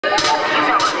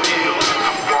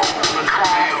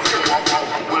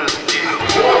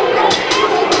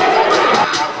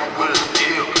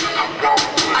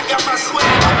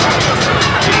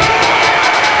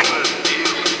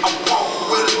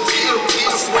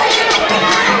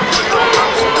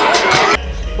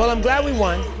I'm glad we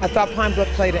won. I thought Pine Bluff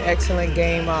played an excellent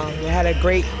game. They had a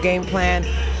great game plan,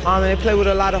 and they played with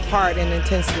a lot of heart and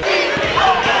intensity.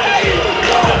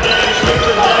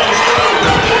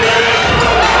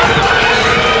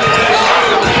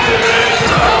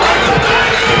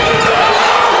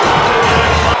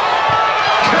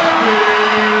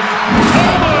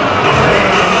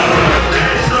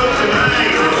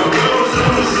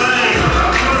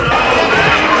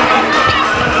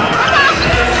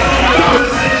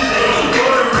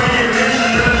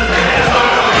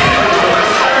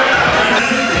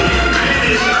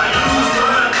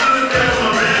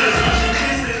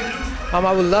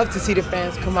 I would love to see the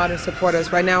fans come out and support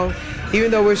us. Right now,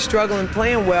 even though we're struggling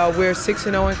playing well, we're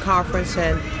 6-0 in conference,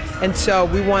 and so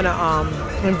we want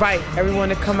to invite everyone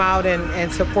to come out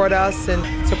and support us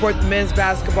and support the men's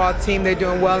basketball team. They're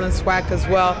doing well in SWAC as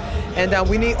well, and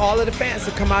we need all of the fans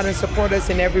to come out and support us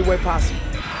in every way possible.